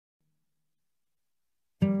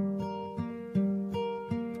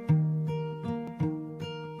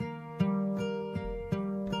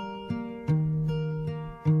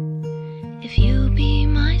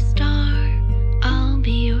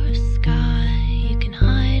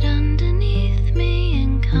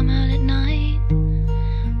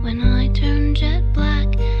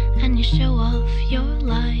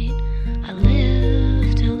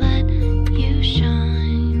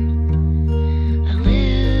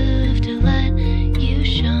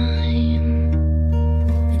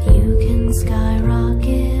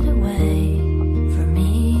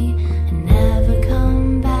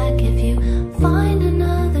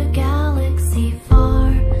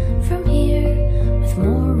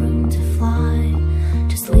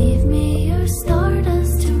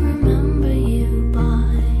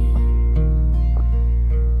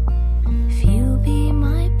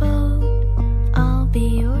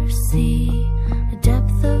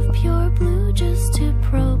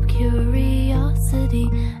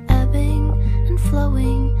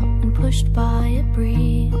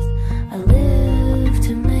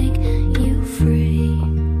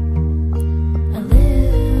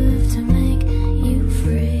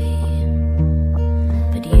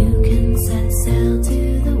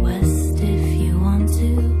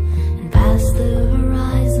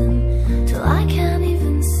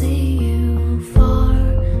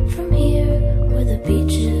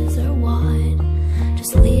beaches are wide.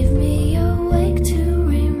 Just leave me awake to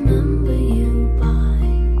remember you by.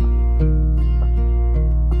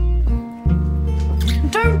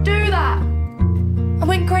 Don't do that! I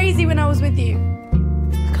went crazy when I was with you.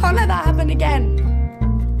 I can't let that happen again.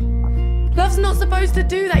 Love's not supposed to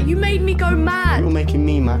do that. You made me go mad. You're making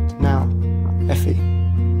me mad now, Effie.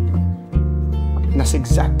 And that's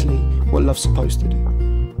exactly what love's supposed to do.